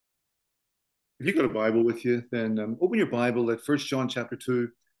If you've got a Bible with you, then open your Bible at First John chapter 2,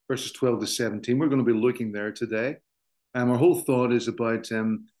 verses 12 to 17. We're going to be looking there today. Our whole thought is about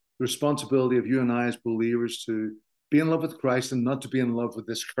the responsibility of you and I as believers to be in love with Christ and not to be in love with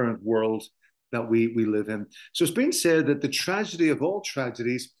this current world that we live in. So it's been said that the tragedy of all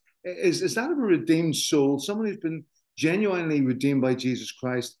tragedies is that of a redeemed soul, someone who's been genuinely redeemed by Jesus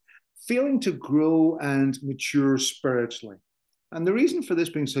Christ, failing to grow and mature spiritually. And the reason for this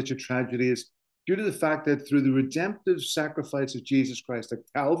being such a tragedy is due to the fact that through the redemptive sacrifice of Jesus Christ at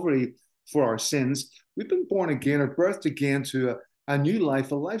Calvary for our sins, we've been born again or birthed again to a new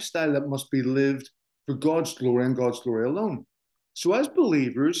life, a lifestyle that must be lived for God's glory and God's glory alone. So, as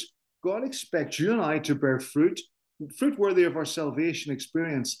believers, God expects you and I to bear fruit, fruit worthy of our salvation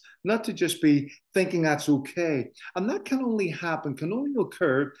experience, not to just be thinking that's okay. And that can only happen, can only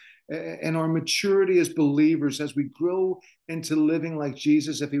occur in our maturity as believers as we grow into living like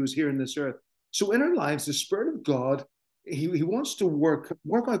Jesus if he was here in this earth. So in our lives, the Spirit of God, he wants to work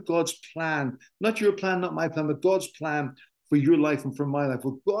out God's plan, not your plan, not my plan, but God's plan for your life and for my life.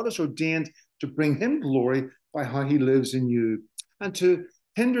 What God has ordained to bring him glory by how he lives in you. And to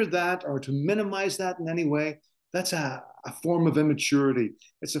hinder that or to minimize that in any way, that's a form of immaturity.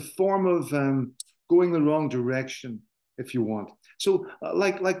 It's a form of going the wrong direction, if you want. So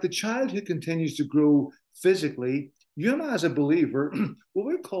like the child who continues to grow physically, you and I as a believer, well,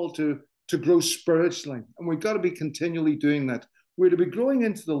 we're called to grow spiritually. And we've got to be continually doing that. We're to be growing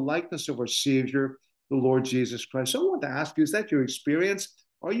into the likeness of our Savior, the Lord Jesus Christ. So I want to ask you, is that your experience?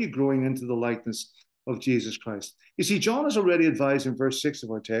 Are you growing into the likeness of Jesus Christ? You see, John has already advised in verse 6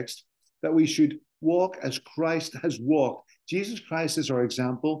 of our text that we should walk as Christ has walked. Jesus Christ is our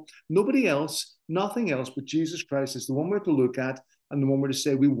example. Nobody else, nothing else, but Jesus Christ is the one we're to look at and the one we're to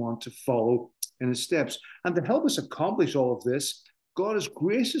say we want to follow in his steps. And to help us accomplish all of this, God has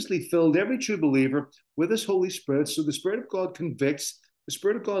graciously filled every true believer with his Holy Spirit. So the Spirit of God convicts, the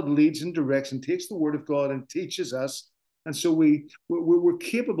Spirit of God leads and directs and takes the word of God and teaches us. And so we're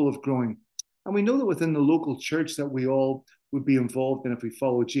capable of growing. And we know that within the local church that we all would be involved in if we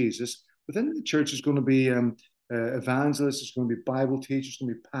follow Jesus, within the church is going to be evangelists, there's going to be Bible teachers,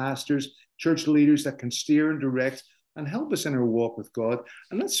 going to be pastors, church leaders that can steer and direct and help us in our walk with God.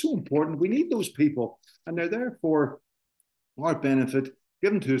 And that's so important. We need those people. And they're there for our benefit,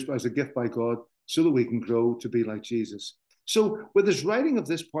 given to us as a gift by God, so that we can grow to be like Jesus. So with his writing of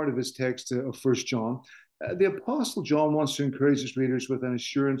this part of his text of First John, the Apostle John wants to encourage his readers with an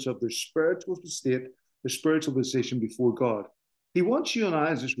assurance of their spiritual state, their spiritual position before God. He wants you and I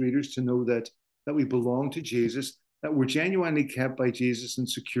as his readers to know that we belong to Jesus, that we're genuinely kept by Jesus and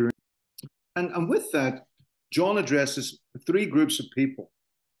secure. And with that, John addresses three groups of people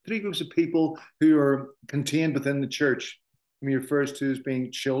who are contained within the church. He refers to as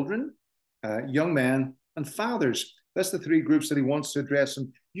being children, young men, and fathers. That's the three groups that he wants to address.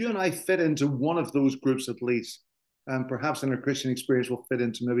 And you and I fit into one of those groups at least. And perhaps in our Christian experience, we'll fit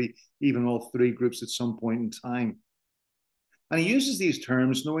into maybe even all three groups at some point in time. And he uses these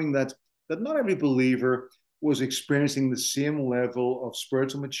terms knowing that not every believer was experiencing the same level of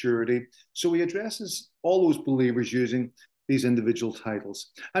spiritual maturity. So he addresses all those believers using these individual titles.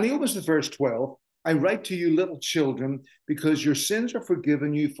 And he opens with verse 12. I write to you, little children, because your sins are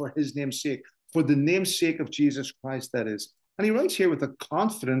forgiven you for his name's sake, for the name's sake of Jesus Christ, that is. And he writes here with a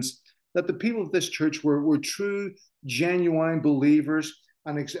confidence that the people of this church were true, genuine believers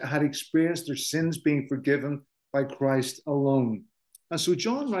and had experienced their sins being forgiven by Christ alone. And so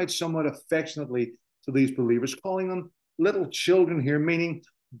John writes somewhat affectionately to these believers, calling them little children here, meaning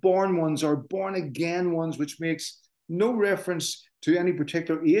born ones or born again ones, which makes no reference to any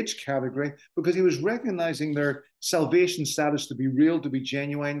particular age category, because he was recognizing their salvation status to be real, to be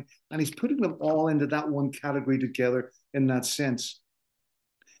genuine, and he's putting them all into that one category together in that sense.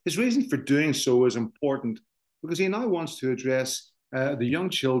 His reason for doing so is important because he now wants to address the young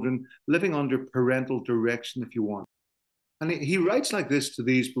children living under parental direction, if you want. And he writes like this to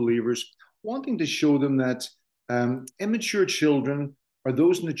these believers, wanting to show them that immature children are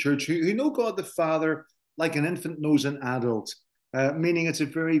those in the church who know God the Father like an infant knows an adult. Meaning it's a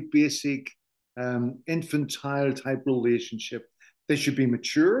very basic infantile type relationship. They should be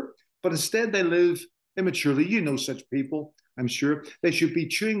mature, but instead they live immaturely. You know such people, I'm sure. They should be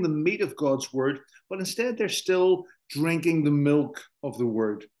chewing the meat of God's word, but instead they're still drinking the milk of the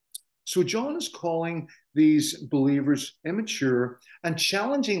word. So John is calling these believers immature and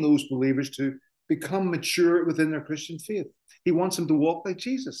challenging those believers to become mature within their Christian faith. He wants them to walk like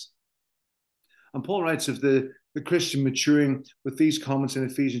Jesus. And Paul writes of the Christian maturing with these comments in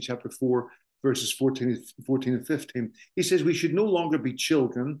Ephesians chapter 4, verses 14 and 15. He says, we should no longer be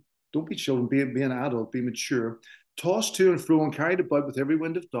children, Don't be children, be an adult, be mature. Tossed to and fro and carried about with every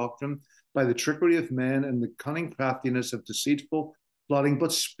wind of doctrine by the trickery of men and the cunning craftiness of deceitful plotting,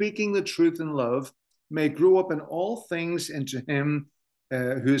 but speaking the truth in love, may grow up in all things into him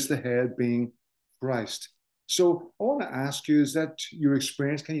who is the head, being Christ. So I want to ask you, is that your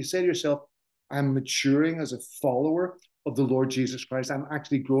experience? Can you say to yourself, I'm maturing as a follower of the Lord Jesus Christ? I'm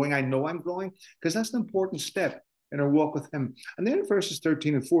actually growing. I know I'm growing, because that's an important step in our walk with him. And then in verses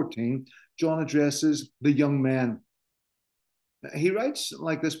 13 and 14, John addresses the young man. He writes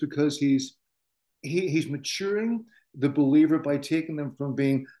like this because he's maturing the believer by taking them from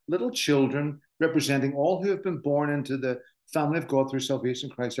being little children, representing all who have been born into the family of God through salvation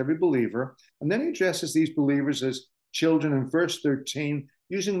in Christ, every believer. And then he addresses these believers as children in verse 13,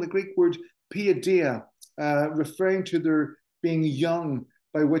 using the Greek word paideia, referring to their being young,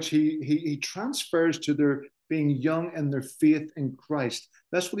 by which he transfers to their being young in their faith in Christ.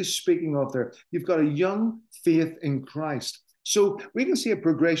 That's what he's speaking of there. You've got a young faith in Christ. So we can see a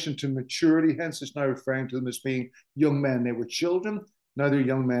progression to maturity, hence it's now referring to them as being young men. They were children, now they're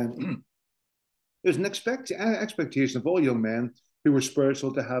young men. There's an expectation of all young men who were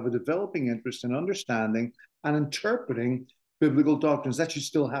spiritual to have a developing interest in understanding and interpreting biblical doctrines. That should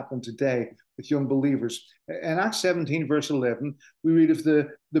still happen today with young believers. In Acts 17, verse 11, we read of the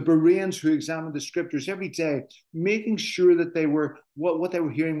Bereans who examined the scriptures every day, making sure that they were what they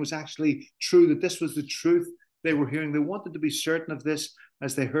were hearing was actually true, that this was the truth they were hearing. They wanted to be certain of this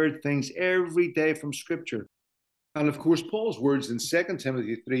as they heard things every day from scripture. And of course, Paul's words in 2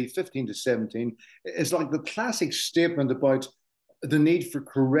 Timothy 3, 15 to 17 is like the classic statement about the need for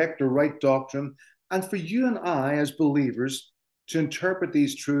correct or right doctrine, and for you and I as believers to interpret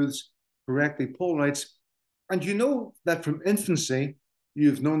these truths correctly. Paul writes, and you know that from infancy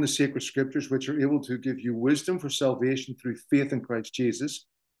you've known the sacred scriptures, which are able to give you wisdom for salvation through faith in Christ Jesus.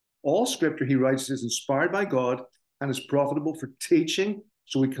 All scripture, he writes, is inspired by God and is profitable for teaching,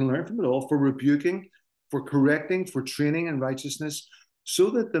 so we can learn from it all, for rebuking, for correcting, for training in righteousness,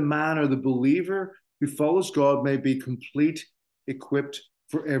 so that the man or the believer who follows God may be complete, equipped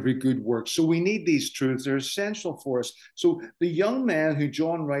for every good work. So we need these truths. They're essential for us. So the young man who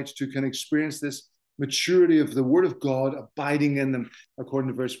John writes to can experience this maturity of the word of God abiding in them, according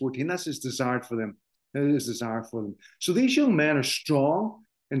to verse 14. That's his desire for them. That is his desire for them. So these young men are strong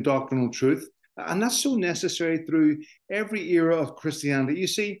in doctrinal truth, and that's so necessary through every era of Christianity. You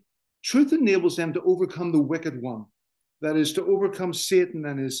see, truth enables them to overcome the wicked one, that is, to overcome Satan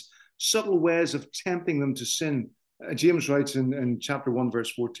and his subtle ways of tempting them to sin. James writes in chapter 1,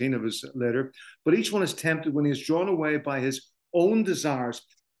 verse 14 of his letter, but each one is tempted when he is drawn away by his own desires.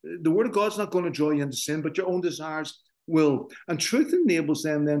 The word of God's not going to draw you into sin, but your own desires will. And truth enables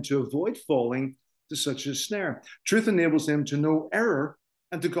them then to avoid falling to such a snare. Truth enables them to know error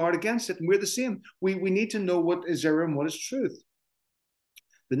and to guard against it. And we're the same. We need to know what is error and what is truth.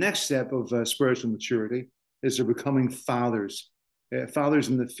 The next step of spiritual maturity is they're becoming fathers, fathers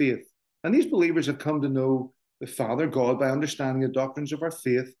in the faith. And these believers have come to know the Father, God, by understanding the doctrines of our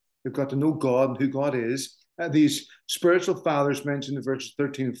faith. They've got to know God and who God is. These spiritual fathers mentioned in verses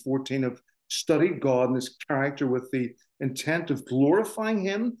 13 and 14 have studied God and his character with the intent of glorifying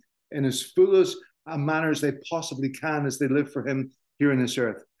him in as fullest a manner as they possibly can as they live for him here on this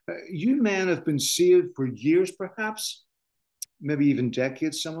earth. You men have been saved for years, perhaps, maybe even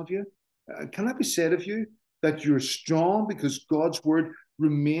decades, some of you. Can that be said of you? That you're strong because God's word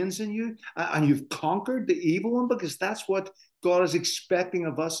remains in you, and you've conquered the evil one, because that's what God is expecting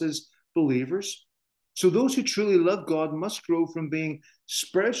of us as believers. So those who truly love God must grow from being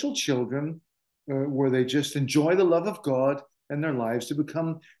spiritual children, where they just enjoy the love of God in their lives, to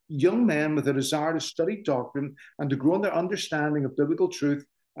become young men with a desire to study doctrine and to grow in their understanding of biblical truth.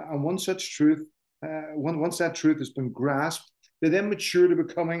 And once that truth has been grasped, they then mature to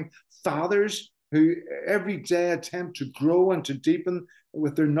becoming fathers who every day attempt to grow and to deepen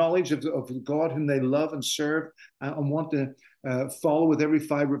with their knowledge of God whom they love and serve, and want to follow with every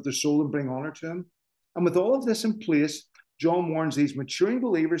fiber of their soul and bring honor to him. And with all of this in place, John warns these maturing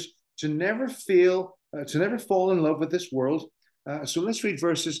believers to never fall in love with this world. So let's read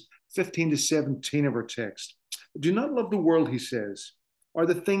verses 15 to 17 of our text. Do not love the world, he says, or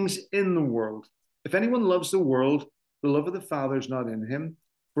the things in the world. If anyone loves the world, the love of the Father is not in him.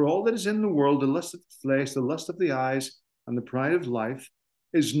 For all that is in the world, the lust of the flesh, the lust of the eyes, and the pride of life,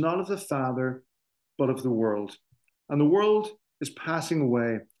 is not of the Father, but of the world. And the world is passing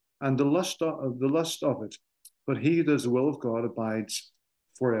away, and the lust of it. But he who does the will of God abides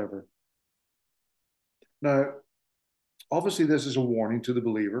forever. Now, obviously, this is a warning to the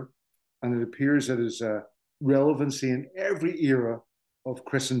believer, and it appears that its relevancy in every era of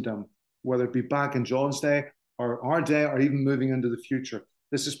Christendom, whether it be back in John's day or our day or even moving into the future.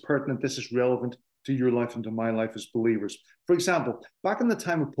 This is pertinent, this is relevant to your life and to my life as believers. For example, back in the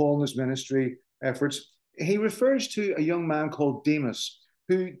time of Paul and his ministry efforts, he refers to a young man called Demas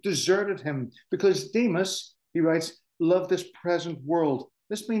who deserted him because Demas, he writes, loved this present world.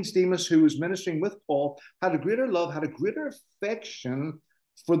 This means Demas, who was ministering with Paul, had a greater love, had a greater affection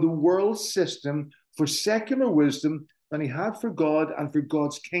for the world system, for secular wisdom than he had for God and for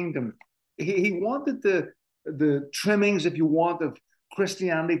God's kingdom. He wanted the trimmings, if you want, of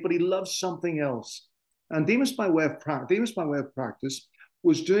Christianity, but he loved something else. And Demas, by way of practice,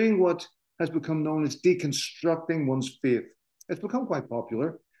 was doing what has become known as deconstructing one's faith. It's become quite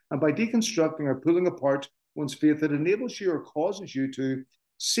popular. And by deconstructing or pulling apart one's faith, it enables you or causes you to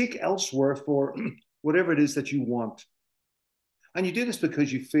seek elsewhere for whatever it is that you want. And you do this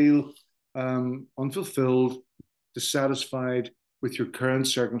because you feel unfulfilled, dissatisfied with your current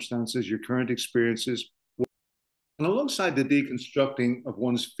circumstances, your current experiences. And alongside the deconstructing of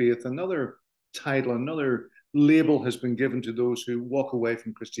one's faith, another title, another label has been given to those who walk away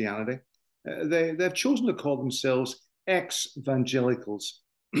from Christianity. They've chosen to call themselves ex-evangelicals.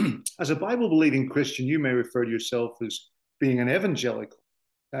 As a Bible-believing Christian, you may refer to yourself as being an evangelical.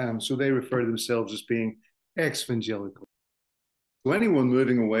 So they refer to themselves as being ex-evangelical. So anyone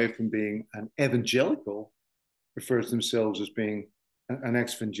moving away from being an evangelical refers to themselves as being an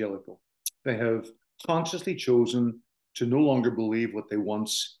ex-evangelical. They have consciously chosen to no longer believe what they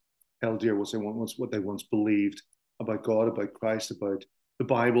once held dear, what they once believed about God, about Christ, about the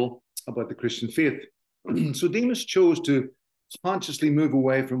Bible, about the Christian faith. So Demas chose to consciously move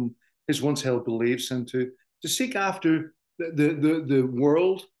away from his once held beliefs and to seek after the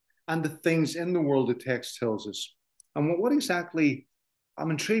world and the things in the world, the text tells us. And what exactly,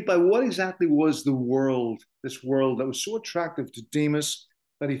 I'm intrigued by what exactly was the world, this world that was so attractive to Demas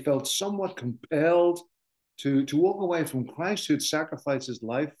that he felt somewhat compelled to walk away from Christ, who had sacrificed his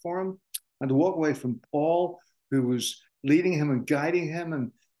life for him, and to walk away from Paul, who was leading him and guiding him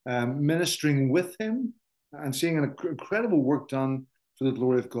and ministering with him and seeing an incredible work done for the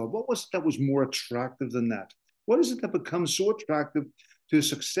glory of God. What was it that was more attractive than that? What is it that becomes so attractive to a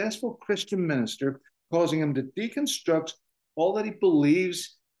successful Christian minister, causing him to deconstruct all that he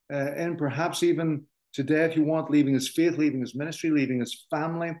believes in, perhaps even today, if you want, leaving his faith, leaving his ministry, leaving his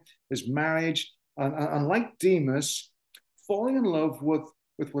family, his marriage, and like Demas, falling in love with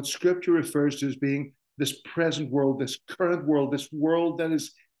what Scripture refers to as being this present world, this current world, this world that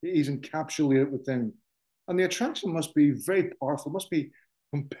he's encapsulated within. And the attraction must be very powerful, must be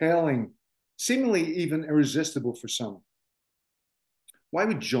compelling, seemingly even irresistible for some. Why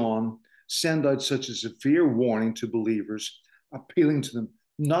would John send out such a severe warning to believers, appealing to them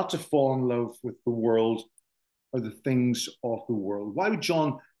not to fall in love with the world or the things of the world? Why would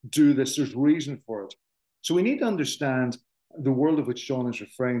John do this? There's reason for it. So we need to understand the world of which John is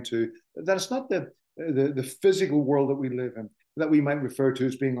referring to, that it's not the physical world that we live in, that we might refer to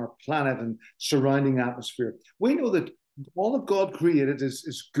as being our planet and surrounding atmosphere. We know that all that God created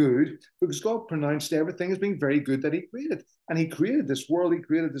is good because God pronounced everything as being very good that he created. And he created this world, he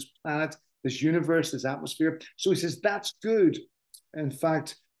created this planet, this universe, this atmosphere. So he says, that's good. In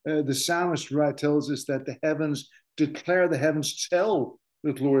fact, the psalmist tells us that the heavens declare, the heavens tell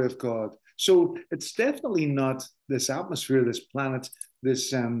the glory of God. So it's definitely not this atmosphere, this planet,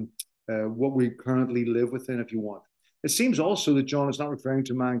 this what we currently live within, if you want. It seems also that John is not referring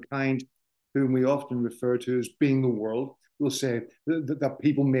to mankind, whom we often refer to as being the world. We'll say that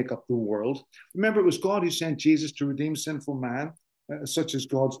people make up the world. Remember, it was God who sent Jesus to redeem sinful man, such as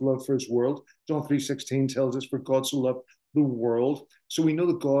God's love for his world. John 3:16 tells us, for God so loved the world. So we know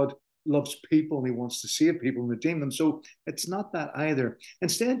that God loves people and he wants to save people and redeem them. So it's not that either.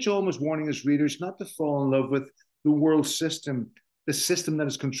 Instead, John was warning his readers not to fall in love with the world system, the system that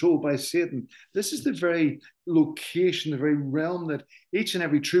is controlled by Satan. This is the very location, the very realm that each and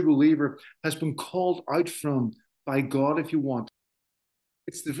every true believer has been called out from by God, if you want.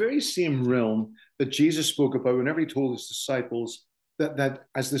 It's the very same realm that Jesus spoke about whenever he told his disciples that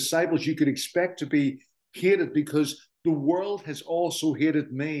as disciples you could expect to be hated because the world has also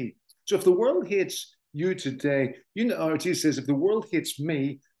hated me. So if the world hates you today, you know, or Jesus says, if the world hates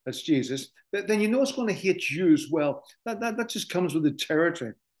me, that's Jesus, then you know it's going to hate you as well. That just comes with the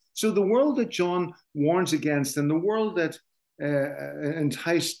territory. So the world that John warns against and the world that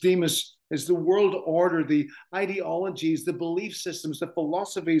enticed Demas is the world order, the ideologies, the belief systems, the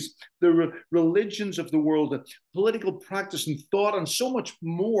philosophies, the religions of the world, the political practice and thought, and so much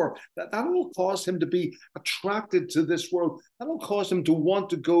more. That will cause him to be attracted to this world. That will cause him to want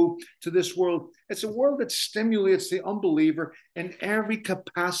to go to this world. It's a world that stimulates the unbeliever in every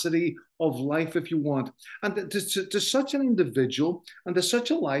capacity of life, if you want. And to such an individual and to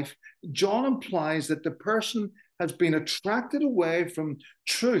such a life, John implies that the person has been attracted away from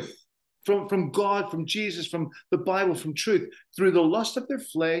truth, from God, from Jesus, from the Bible, from truth, through the lust of their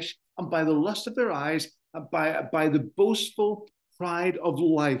flesh and by the lust of their eyes, and by the boastful pride of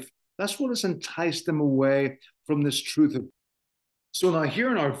life. That's what has enticed them away from this truth. So now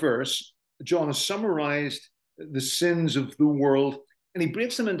here in our verse, John has summarized the sins of the world, and he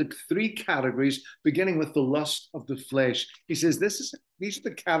breaks them into three categories, beginning with the lust of the flesh. He says, these are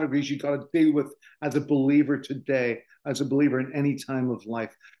the categories you got to deal with as a believer today, as a believer in any time of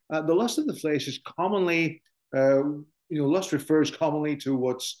life. The lust of the flesh is commonly, lust refers commonly to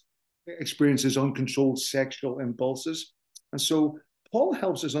what's experiences uncontrolled sexual impulses. And so Paul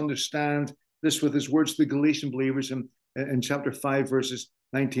helps us understand this with his words to the Galatian believers in chapter 5, verses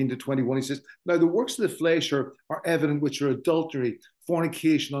 19 to 21. He says, now the works of the flesh are evident, which are adultery,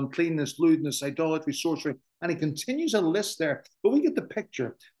 fornication, uncleanness, lewdness, idolatry, sorcery. And he continues a list there. But we get the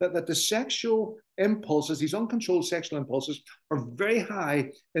picture that the sexual impulses, these uncontrolled sexual impulses, are very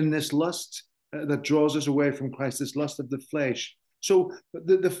high in this lust that draws us away from Christ, this lust of the flesh. So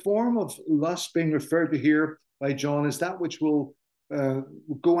the form of lust being referred to here by John is that which will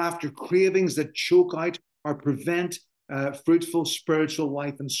go after cravings that choke out or prevent fruitful spiritual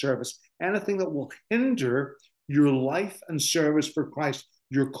life and service. Anything that will hinder your life and service for Christ,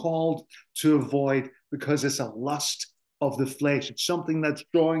 you're called to avoid, because it's a lust of the flesh. It's something that's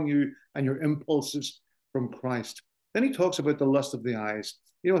drawing you and your impulses from Christ. Then he talks about the lust of the eyes.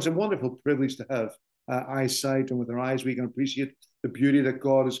 It's a wonderful privilege to have eyesight, and with our eyes we can appreciate the beauty that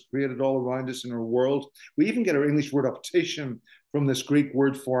God has created all around us in our world. We even get our English word optician from this Greek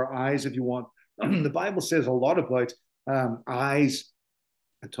word for eyes, if you want. The Bible says a lot about eyes.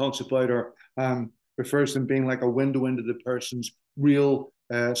 It talks about or refers to them being like a window into the person's real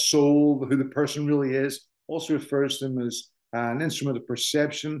soul, who the person really is. Also refers to them as an instrument of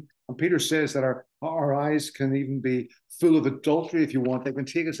perception. And Peter says that our eyes can even be full of adultery, if you want. They can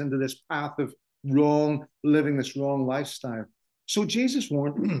take us into this path of wrong living, this wrong lifestyle. So Jesus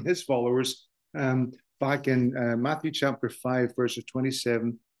warned his followers back in Matthew chapter 5, verses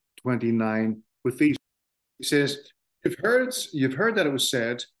 27, 29, with these. He says, you've heard that it was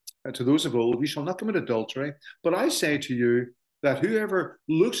said to those of old, you shall not commit adultery. But I say to you that whoever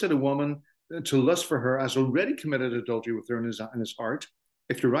looks at a woman to lust for her has already committed adultery with her in his heart.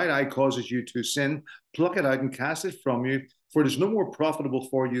 If your right eye causes you to sin, pluck it out and cast it from you, for it is no more profitable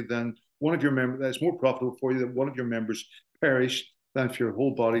for you than one of your members. It's more profitable for you that one of your members perish than for your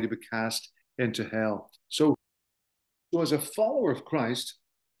whole body to be cast into hell. So as a follower of Christ,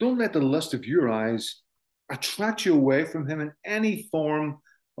 don't let the lust of your eyes attract you away from him in any form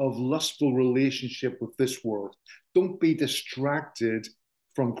of lustful relationship with this world. Don't be distracted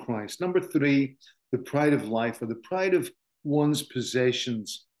from Christ. Number three, the pride of life, or the pride of one's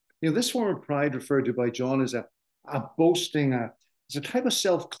possessions. This form of pride referred to by John is a boasting, it's a type of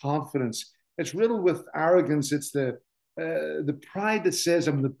self-confidence. It's riddled with arrogance. It's the pride that says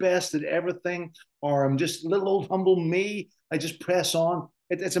I'm the best at everything, or I'm just little old humble me. I just press on.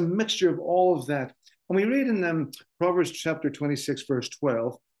 It's a mixture of all of that. And we read in Proverbs chapter 26, verse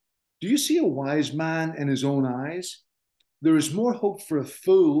 12, do you see a wise man in his own eyes? There is more hope for a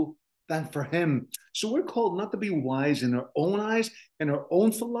fool than for him. So we're called not to be wise in our own eyes, in our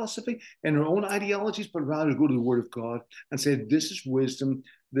own philosophy, in our own ideologies, but rather go to the Word of God and say, this is wisdom,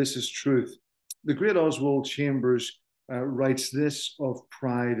 this is truth. The great Oswald Chambers writes this of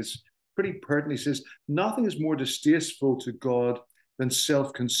pride. It's pretty pertinent. He says, nothing is more distasteful to God than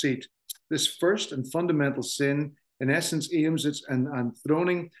self-conceit. This first and fundamental sin, in essence, aims at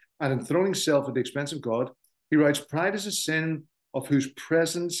enthroning self at the expense of God. He writes, pride is a sin of whose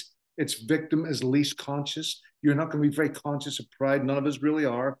presence its victim is least conscious. You're not going to be very conscious of pride. None of us really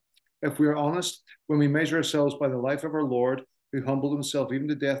are. If we are honest, when we measure ourselves by the life of our Lord, who humbled himself even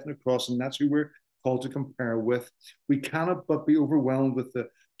to death on the cross, and that's who we're called to compare with, we cannot but be overwhelmed with the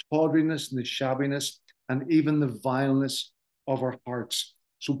tawdriness and the shabbiness and even the vileness of our hearts.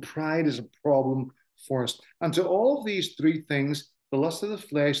 So pride is a problem for us. And to all of these three things, the lust of the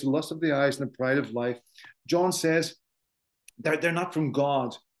flesh, the lust of the eyes, and the pride of life, John says they're not from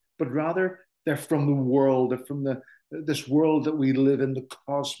God, but rather they're from the world. They're from this world that we live in, the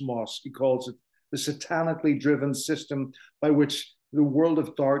cosmos, he calls it, the satanically driven system by which the world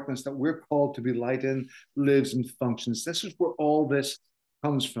of darkness that we're called to be light in lives and functions. This is where all this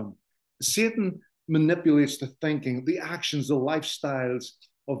comes from. Satan manipulates the thinking, the actions, the lifestyles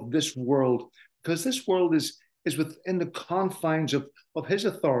of this world, because this world is within the confines of his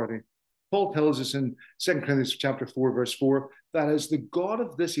authority. Paul tells us in 2 Corinthians chapter 4, verse 4, that as the God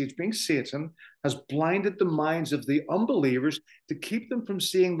of this age, being Satan, has blinded the minds of the unbelievers to keep them from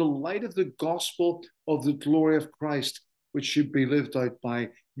seeing the light of the gospel of the glory of Christ, which should be lived out by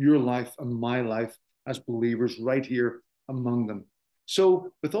your life and my life as believers right here among them.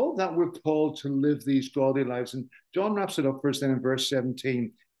 So with all of that, we're called to live these godly lives. And John wraps it up for us then in verse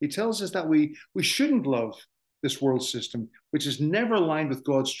 17. He tells us that we shouldn't love this world system, which is never aligned with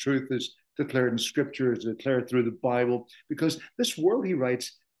God's truth as declared in Scripture, as declared through the Bible, because this world, he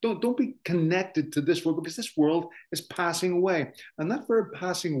writes, don't be connected to this world, because this world is passing away. And that verb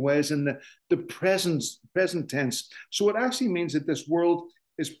passing away is in the present tense. So it actually means that this world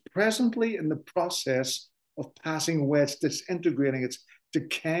is presently in the process of passing away. It's disintegrating, it's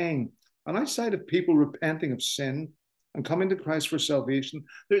decaying. And outside of people repenting of sin and coming to Christ for salvation,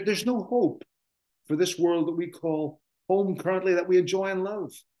 there's no hope for this world that we call home currently, that we enjoy and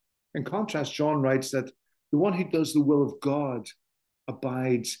love. In contrast, John writes that the one who does the will of God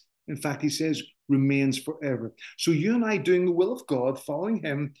abides. In fact, he says, remains forever. So you and I doing the will of God, following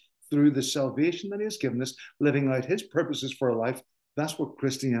him through the salvation that he has given us, living out his purposes for our life, that's what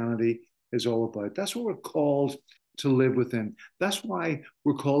Christianity is all about. That's what we're called to live within. That's why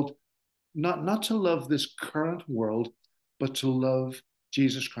we're called not to love this current world, but to love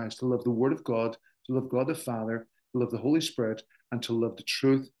Jesus Christ, to love the Word of God, to love God the Father, to love the Holy Spirit, and to love the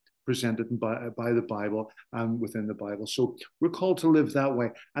truth presented by the Bible and within the Bible. So we're called to live that way.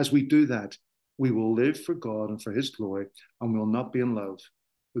 As we do that, we will live for God and for his glory, and we will not be in love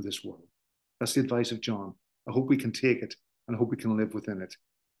with this world. That's the advice of John. I hope we can take it, and I hope we can live within it.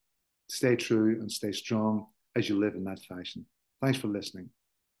 Stay true and stay strong as you live in that fashion. Thanks for listening.